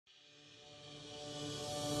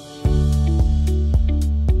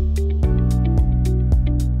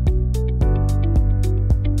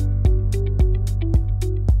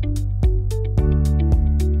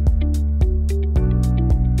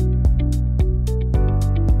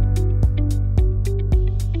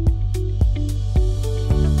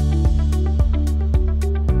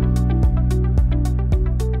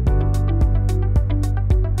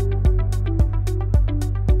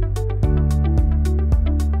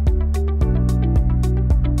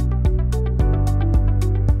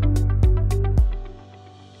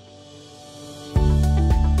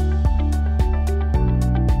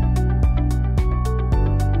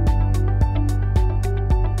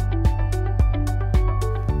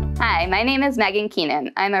Hi, my name is Megan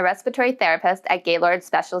Keenan. I'm a respiratory therapist at Gaylord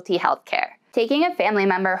Specialty Healthcare. Taking a family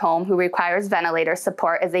member home who requires ventilator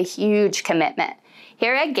support is a huge commitment.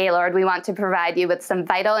 Here at Gaylord, we want to provide you with some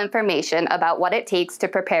vital information about what it takes to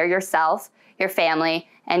prepare yourself, your family,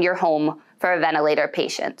 and your home for a ventilator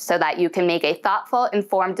patient so that you can make a thoughtful,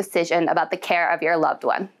 informed decision about the care of your loved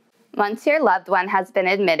one. Once your loved one has been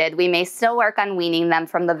admitted, we may still work on weaning them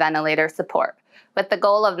from the ventilator support, with the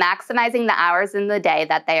goal of maximizing the hours in the day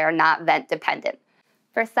that they are not vent dependent.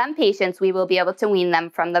 For some patients, we will be able to wean them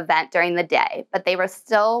from the vent during the day, but they will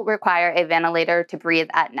still require a ventilator to breathe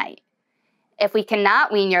at night. If we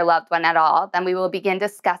cannot wean your loved one at all, then we will begin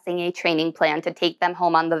discussing a training plan to take them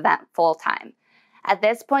home on the vent full time. At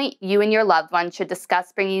this point, you and your loved one should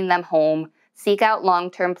discuss bringing them home, seek out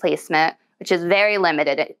long-term placement, which is very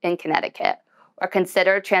limited in Connecticut, or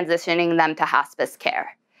consider transitioning them to hospice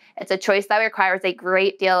care. It's a choice that requires a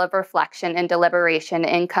great deal of reflection and deliberation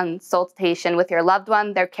in consultation with your loved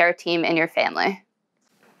one, their care team, and your family.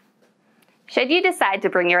 Should you decide to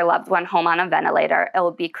bring your loved one home on a ventilator, it will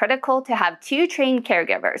be critical to have 2 trained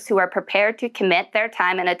caregivers who are prepared to commit their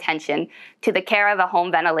time and attention to the care of a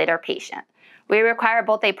home ventilator patient. We require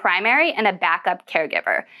both a primary and a backup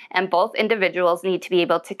caregiver, and both individuals need to be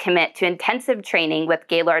able to commit to intensive training with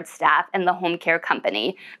Gaylord staff and the home care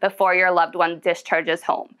company before your loved one discharges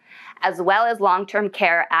home, as well as long-term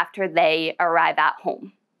care after they arrive at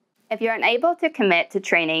home. If you're unable to commit to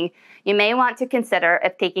training, you may want to consider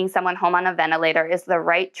if taking someone home on a ventilator is the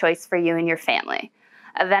right choice for you and your family.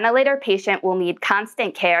 A ventilator patient will need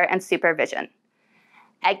constant care and supervision.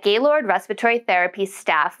 At Gaylord, respiratory therapy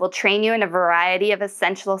staff will train you in a variety of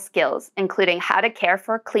essential skills, including how to care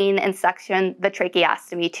for, clean, and suction the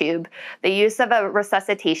tracheostomy tube, the use of a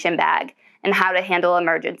resuscitation bag, and how to handle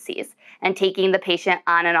emergencies, and taking the patient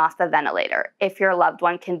on and off the ventilator if your loved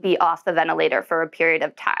one can be off the ventilator for a period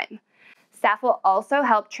of time. Staff will also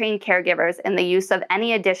help train caregivers in the use of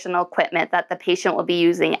any additional equipment that the patient will be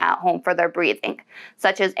using at home for their breathing,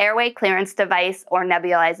 such as airway clearance device or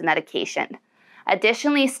nebulized medication.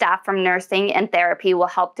 Additionally, staff from nursing and therapy will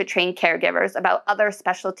help to train caregivers about other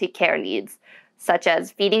specialty care needs, such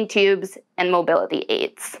as feeding tubes and mobility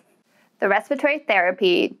aids. The respiratory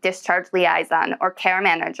therapy discharge liaison or care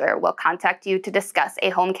manager will contact you to discuss a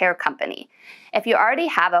home care company. If you already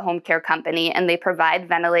have a home care company and they provide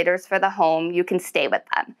ventilators for the home, you can stay with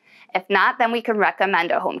them. If not, then we can recommend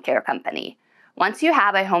a home care company. Once you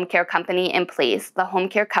have a home care company in place, the home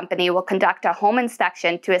care company will conduct a home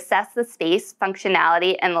inspection to assess the space,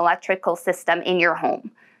 functionality, and electrical system in your home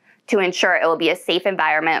to ensure it will be a safe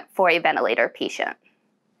environment for a ventilator patient.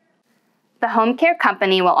 The home care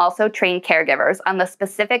company will also train caregivers on the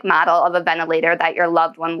specific model of a ventilator that your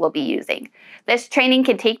loved one will be using. This training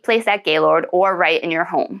can take place at Gaylord or right in your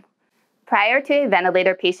home. Prior to a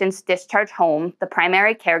ventilator patient's discharge home, the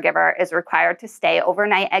primary caregiver is required to stay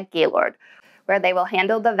overnight at Gaylord, where they will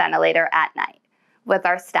handle the ventilator at night, with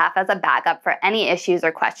our staff as a backup for any issues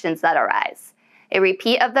or questions that arise. A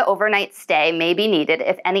repeat of the overnight stay may be needed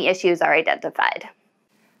if any issues are identified.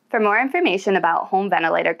 For more information about home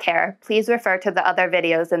ventilator care, please refer to the other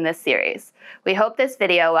videos in this series. We hope this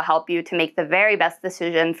video will help you to make the very best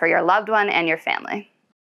decision for your loved one and your family.